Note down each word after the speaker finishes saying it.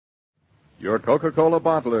Your Coca-Cola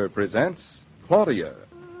bottler presents Claudia.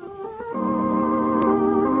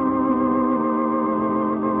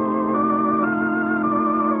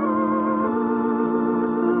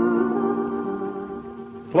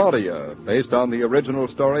 Claudia, based on the original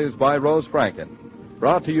stories by Rose Franken.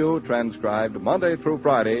 Brought to you, transcribed Monday through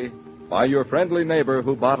Friday, by your friendly neighbor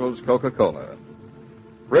who bottles Coca-Cola.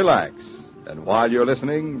 Relax, and while you're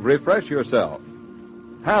listening, refresh yourself.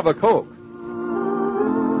 Have a Coke.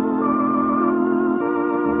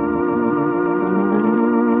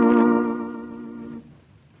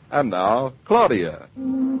 And now, Claudia.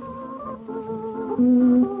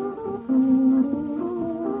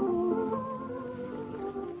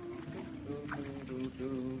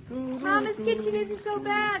 Mama's kitchen isn't so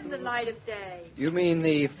bad in the light of day. You mean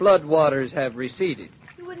the flood waters have receded?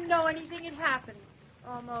 You wouldn't know anything had happened.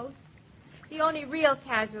 Almost. The only real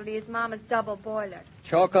casualty is Mama's double boiler.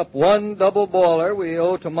 Chalk up one double boiler we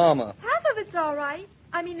owe to Mama. Half of it's all right.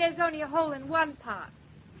 I mean, there's only a hole in one pot.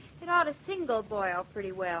 It ought to single boil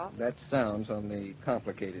pretty well. That sounds on the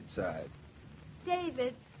complicated side.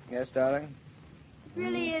 David. Yes, darling? It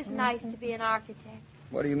really is nice to be an architect.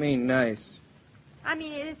 What do you mean, nice? I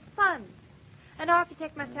mean, it is fun. An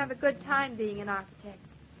architect must have a good time being an architect.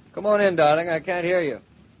 Come on in, darling. I can't hear you.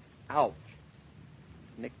 Ouch.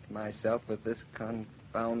 Nicked myself with this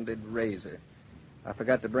confounded razor. I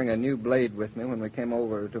forgot to bring a new blade with me when we came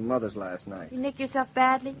over to Mother's last night. You nick yourself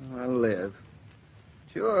badly? I'll live.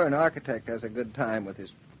 Sure, an architect has a good time with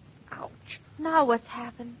his... Ouch. Now what's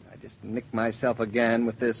happened? I just nicked myself again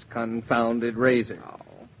with this confounded razor.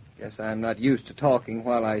 Oh. Guess I'm not used to talking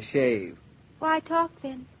while I shave. Why talk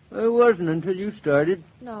then? It wasn't until you started.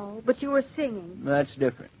 No, but you were singing. That's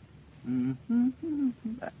different.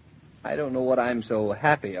 I don't know what I'm so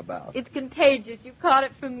happy about. It's contagious. You caught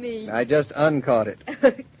it from me. I just uncaught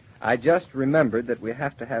it. I just remembered that we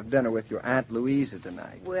have to have dinner with your Aunt Louisa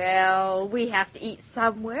tonight. Well, we have to eat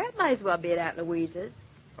somewhere. It might as well be at Aunt Louisa's.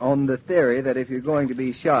 On the theory that if you're going to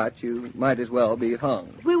be shot, you might as well be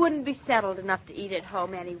hung. We wouldn't be settled enough to eat at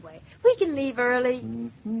home anyway. We can leave early.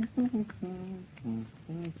 It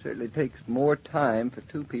certainly takes more time for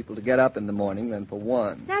two people to get up in the morning than for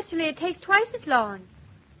one. Naturally, it takes twice as long.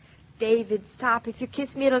 David, stop. If you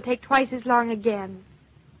kiss me, it'll take twice as long again.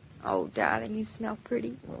 Oh, darling, you smell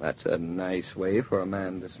pretty. Well, that's a nice way for a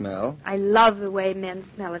man to smell. I love the way men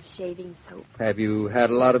smell of shaving soap. Have you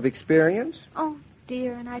had a lot of experience? Oh,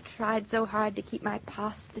 dear, and I tried so hard to keep my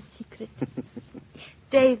past a secret.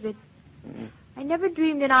 David, I never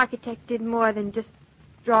dreamed an architect did more than just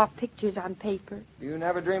draw pictures on paper. You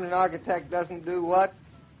never dreamed an architect doesn't do what?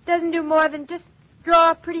 Doesn't do more than just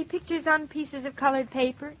draw pretty pictures on pieces of colored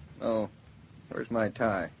paper. Oh, where's my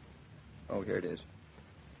tie? Oh, here it is.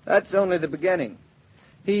 That's only the beginning.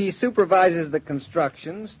 He supervises the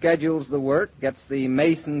construction, schedules the work, gets the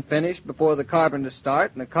mason finished before the carpenters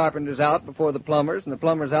start, and the carpenters out before the plumbers, and the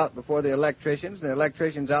plumbers out before the electricians, and the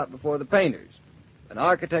electricians out before the painters. An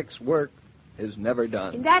architect's work is never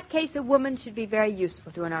done. In that case, a woman should be very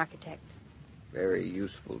useful to an architect. Very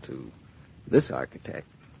useful to this architect.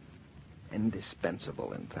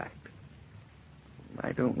 Indispensable, in fact.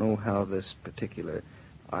 I don't know how this particular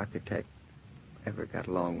architect ever got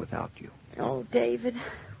along without you. Oh, David,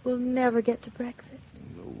 we'll never get to breakfast.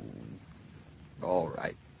 No. All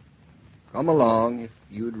right. Come along if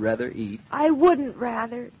you'd rather eat. I wouldn't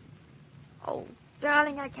rather. Oh,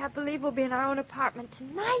 darling, I can't believe we'll be in our own apartment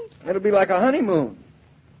tonight. It'll be like a honeymoon.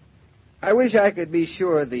 I wish I could be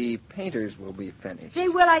sure the painters will be finished. They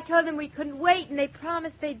will. I told them we couldn't wait, and they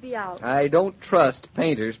promised they'd be out. I don't trust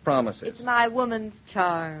painters' promises. It's my woman's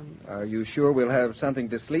charm. Are you sure we'll have something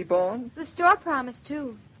to sleep on? The store promised,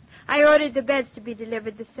 too. I ordered the beds to be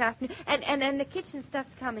delivered this afternoon, and the kitchen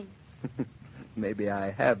stuff's coming. Maybe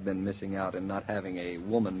I have been missing out in not having a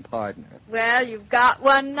woman partner. Well, you've got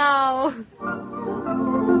one now.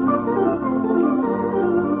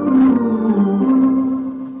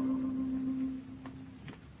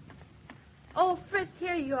 Oh, Fritz,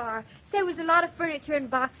 here you are. Say, was a lot of furniture and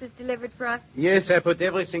boxes delivered for us? Yes, I put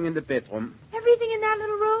everything in the bedroom. Everything in that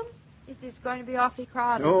little room? Is this going to be awfully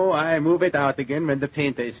crowded? Oh, I move it out again when the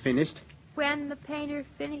painter is finished. When the painter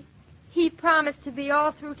finished? He promised to be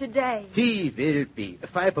all through today. He will be.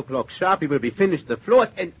 5 o'clock sharp, he will be finished the floors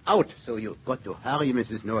and out. So you've got to hurry,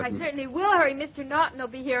 Mrs. Naughton. I certainly will hurry. Mr. Naughton will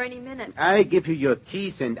be here any minute. I give you your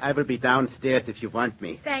keys, and I will be downstairs if you want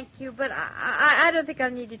me. Thank you, but I don't think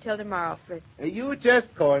I'll need you till tomorrow, Fritz. You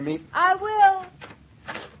just call me. I will.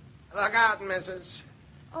 Look out, Mrs.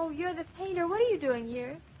 Oh, you're the painter. What are you doing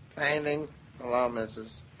here? Painting. Hello, Mrs.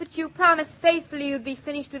 But you promised faithfully you'd be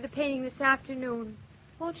finished with the painting this afternoon.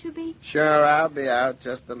 Won't you be? Sure, I'll be out.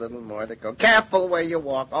 Just a little more to go. Careful where you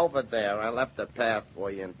walk. Over there. I left a path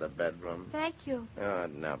for you into the bedroom. Thank you. Oh,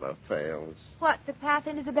 it never fails. What, the path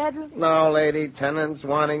into the bedroom? No, lady. Tenants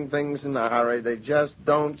wanting things in a hurry. They just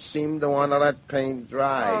don't seem to want to let paint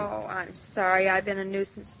dry. Oh, I'm sorry I've been a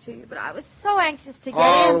nuisance to you, but I was so anxious to get in.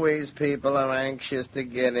 Always people are anxious to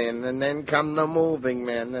get in, and then come the moving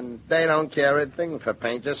men, and they don't care a thing for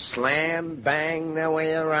paint. Just slam, bang their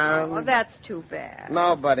way around. Oh, that's too bad.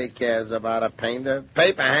 Nobody cares about a painter.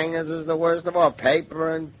 Paper hangers is the worst of all.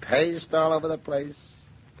 Paper and paste all over the place.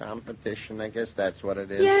 Competition, I guess that's what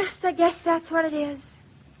it is. Yes, I guess that's what it is.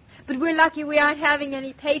 But we're lucky we aren't having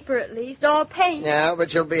any paper, at least. All paint. Yeah,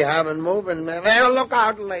 but you'll be having moving men. Hey, look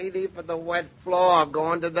out, lady, for the wet floor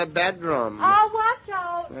going to the bedroom. Oh, watch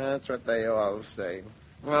out. That's what they all say.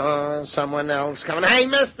 Someone else coming. Hey,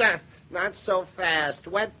 mister, not so fast.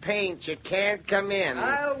 Wet paint, you can't come in.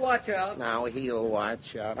 I'll watch out. Now, he'll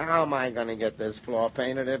watch out. How am I going to get this floor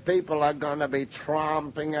painted if people are going to be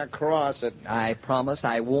tromping across it? I promise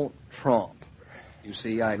I won't tromp. You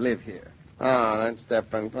see, I live here. Oh, that's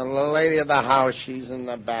different. The lady of the house, she's in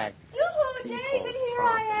the back. Yoo-hoo, David, here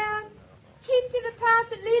I am. Keep to the path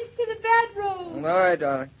that leads to the bedroom. All right,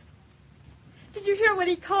 darling. Did you hear what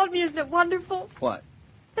he called me? Isn't it wonderful? What?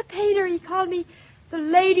 The painter, he called me the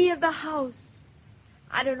lady of the house.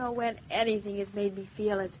 I don't know when anything has made me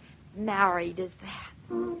feel as married as that.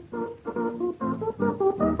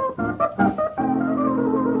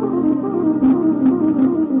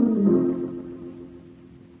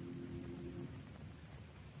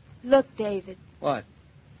 Look, David. What?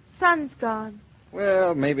 Sun's gone.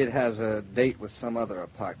 Well, maybe it has a date with some other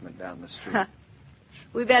apartment down the street.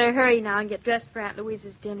 We better hurry now and get dressed for Aunt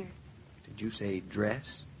Louisa's dinner. Did you say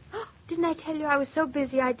dress? Didn't I tell you I was so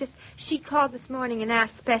busy? She called this morning and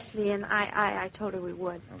asked specially, and I told her we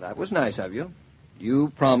would. Well, that was nice of you.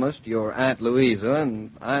 You promised your Aunt Louisa,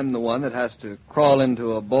 and I'm the one that has to crawl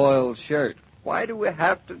into a boiled shirt. Why do we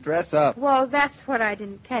have to dress up? Well, that's what I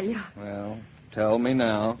didn't tell you. Well, tell me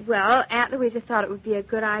now. Well, Aunt Louisa thought it would be a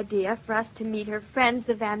good idea for us to meet her friends,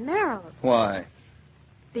 the Van Merrills. Why?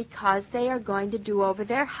 Because they are going to do over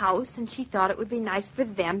their house, and she thought it would be nice for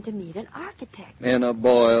them to meet an architect. In a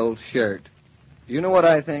boiled shirt. Do you know what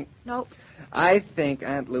I think? Nope. I think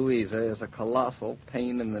Aunt Louisa is a colossal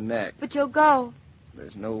pain in the neck. But you'll go.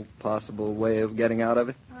 There's no possible way of getting out of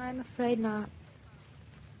it? I'm afraid not.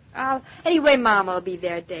 Anyway, Mama will be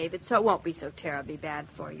there, David, so it won't be so terribly bad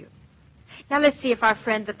for you. Now, let's see if our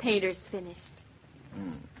friend the painter's finished.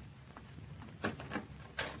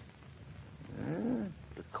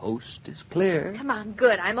 The coast is clear. Come on,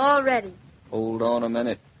 good. I'm all ready. Hold on a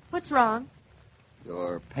minute. What's wrong?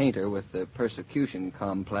 Your painter with the persecution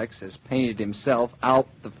complex has painted himself out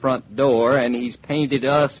the front door, and he's painted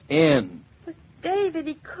us in. But, David,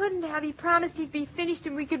 he couldn't have. He promised he'd be finished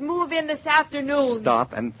and we could move in this afternoon.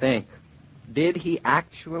 Stop and think. Did he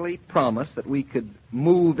actually promise that we could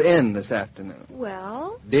move in this afternoon?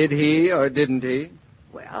 Well? Did he or didn't he?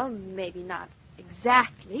 Well, maybe not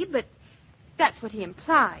exactly, but that's what he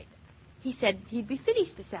implied. He said he'd be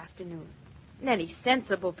finished this afternoon. And any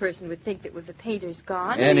sensible person would think that with the painters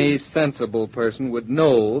gone... Any sensible person would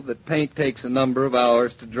know that paint takes a number of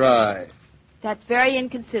hours to dry. That's very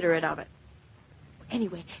inconsiderate of it.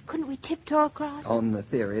 Anyway, couldn't we tiptoe across? On the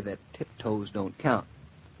theory that tiptoes don't count.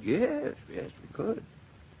 Yes, we could.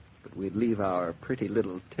 But we'd leave our pretty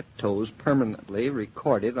little tiptoes permanently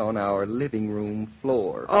recorded on our living room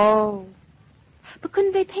floor. Oh. But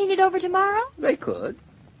couldn't they paint it over tomorrow? They could.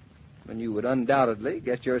 And you would undoubtedly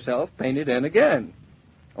get yourself painted in again.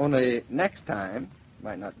 Only next time, it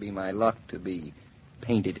might not be my luck to be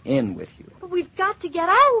painted in with you. But we've got to get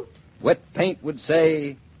out. Wet paint would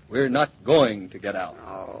say, we're not going to get out.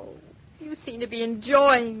 Oh, you seem to be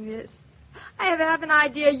enjoying this. I have an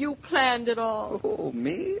idea you planned it all. Oh,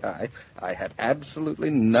 me? I had absolutely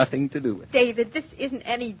nothing to do with it. David, this isn't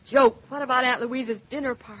any joke. What about Aunt Louisa's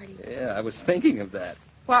dinner party? Yeah, I was thinking of that.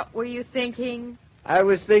 What were you thinking? I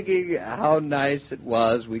was thinking how nice it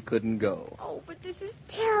was we couldn't go. Oh, but this is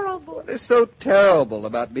terrible. What is so terrible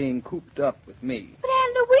about being cooped up with me? But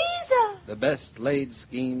Aunt Louisa! The best laid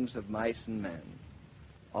schemes of mice and men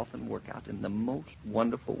often work out in the most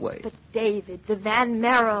wonderful way. But David, the Van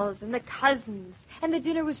Merrills and the cousins, and the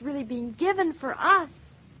dinner was really being given for us.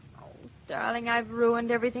 Oh, darling, I've ruined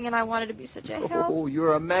everything, and I wanted to be such a help. Oh,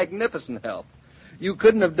 you're a magnificent help. You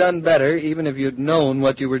couldn't have done better even if you'd known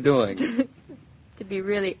what you were doing. To be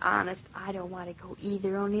really honest, I don't want to go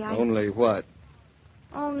either, Only what?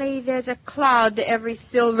 Only there's a cloud to every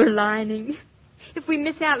silver lining. If we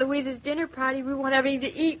miss Aunt Louisa's dinner party, we won't have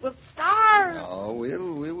anything to eat. We'll starve. No,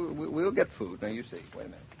 we'll get food. Now, you see. Wait a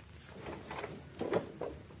minute.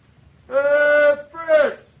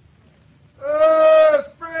 Fritz!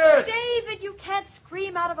 Fritz! David, you can't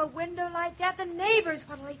scream out of a window like that. The neighbors,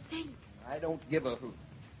 what'll they think? I don't give a hoot.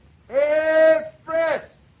 Hey, Fritz!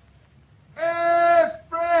 Hey,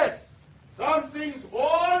 Fritz! Something's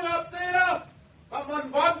wrong up there.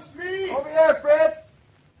 Someone wants me. Over here, Fritz.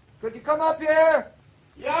 Could you come up here?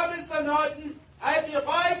 Yeah, Mr. Naughton. I'll be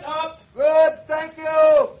right up. Good, thank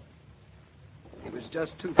you. It was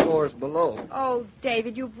just 2 floors below. Oh,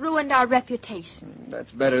 David, you've ruined our reputation. That's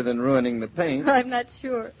better than ruining the paint. I'm not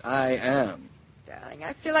sure. I am. Darling,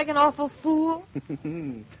 I feel like an awful fool.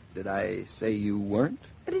 Did I say you weren't?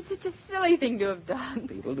 But it's such a silly thing to have done.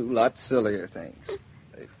 People do lots sillier things.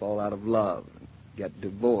 They fall out of love and get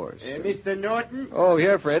divorced. Mr. Naughton? Oh,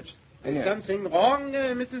 here, Fritz. Is something wrong,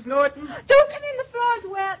 Mrs. Naughton? Don't come in, the floor's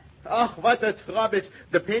wet. Oh, what a trouble.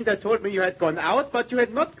 The painter told me you had gone out, but you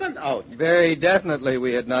had not gone out. Very definitely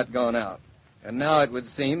we had not gone out. And now it would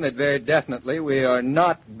seem that very definitely we are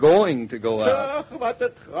not going to go out. Oh, what a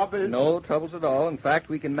trouble. No troubles at all. In fact,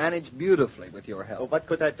 we can manage beautifully with your help. Oh, what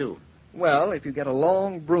could I do? Well, if you get a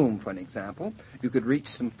long broom, for an example, you could reach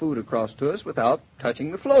some food across to us without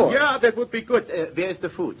touching the floor. Yeah, that would be good. Where's the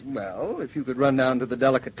food? Well, if you could run down to the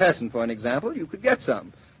delicatessen, for an example, you could get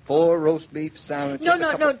some. 4 roast beef sandwiches.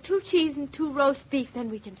 No. 2 cheese and 2 roast beef, then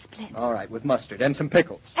we can split. All right, with mustard and some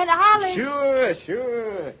pickles. And olives.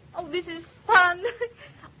 Sure. Oh, this is fun.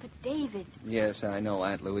 But, David. Yes, I know,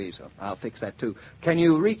 Aunt Louisa. I'll fix that, too. Can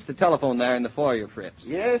you reach the telephone there in the foyer, Fritz?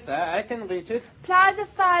 Yes, I can reach it. Plaza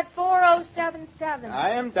 54077. I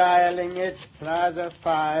am dialing it. Plaza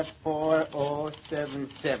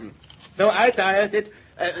 54077. So I dialed it.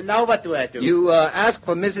 Now what do I do? You ask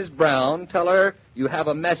for Mrs. Brown. Tell her you have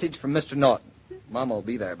a message from Mr. Naughton. Mama will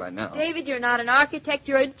be there by now. David, you're not an architect.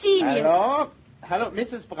 You're a genius. Hello,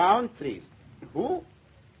 Mrs. Brown, please. Who?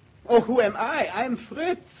 Oh, who am I? I'm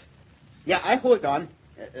Fritz. Yeah, hold on.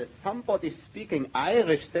 Somebody speaking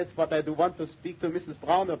Irish says what I do want to speak to Mrs.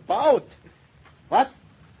 Brown about. What?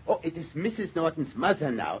 Oh, it is Mrs. Naughton's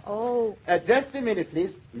mother now. Oh. Just a minute,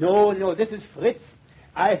 please. No, this is Fritz.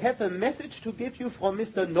 I have a message to give you from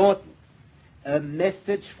Mr. Naughton. A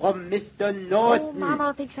message from Mr. Naughton. Oh, Mama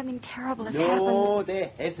will think something terrible has happened. No,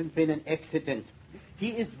 there hasn't been an accident. He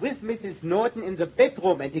is with Mrs. Naughton in the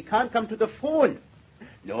bedroom, and he can't come to the phone.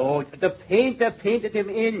 No, the painter painted him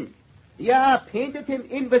in. Yeah, painted him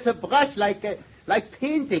in with a brush like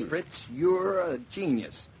painting. Fritz, you're a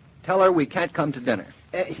genius. Tell her we can't come to dinner.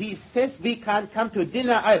 He says we can't come to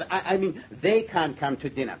dinner either. I mean, they can't come to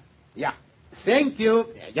dinner. Yeah. Thank you.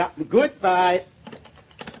 Yeah, goodbye.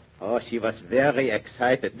 Oh, she was very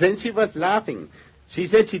excited. Then she was laughing. She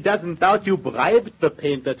said she doesn't doubt you bribed the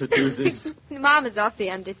painter to do this. Mama's awfully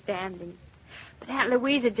understanding. But Aunt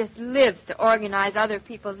Louisa just lives to organize other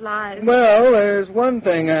people's lives. Well, there's one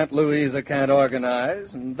thing Aunt Louisa can't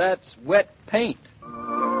organize, and that's wet paint.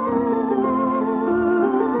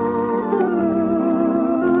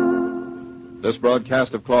 This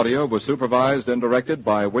broadcast of Claudia was supervised and directed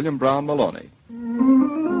by William Brown Meloney.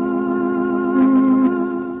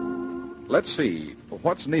 Let's see,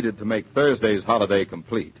 what's needed to make Thursday's holiday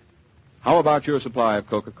complete? How about your supply of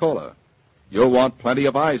Coca-Cola? You'll want plenty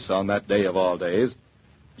of ice on that day of all days.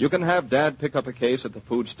 You can have Dad pick up a case at the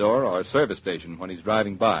food store or service station when he's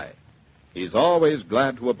driving by. He's always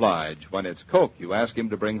glad to oblige when it's Coke you ask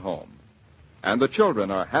him to bring home. And the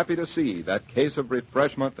children are happy to see that case of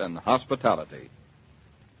refreshment and hospitality.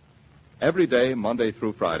 Every day, Monday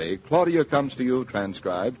through Friday, Claudia comes to you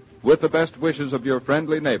transcribed with the best wishes of your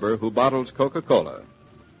friendly neighbor who bottles Coca-Cola.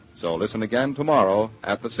 So listen again tomorrow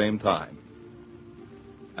at the same time.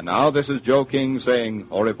 And now this is Joe King saying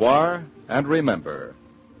au revoir, and remember,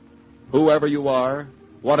 whoever you are,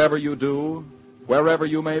 whatever you do, wherever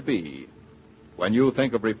you may be, when you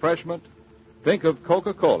think of refreshment, think of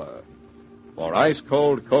Coca-Cola. For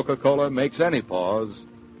ice-cold Coca-Cola makes any pause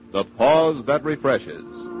the pause that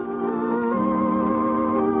refreshes.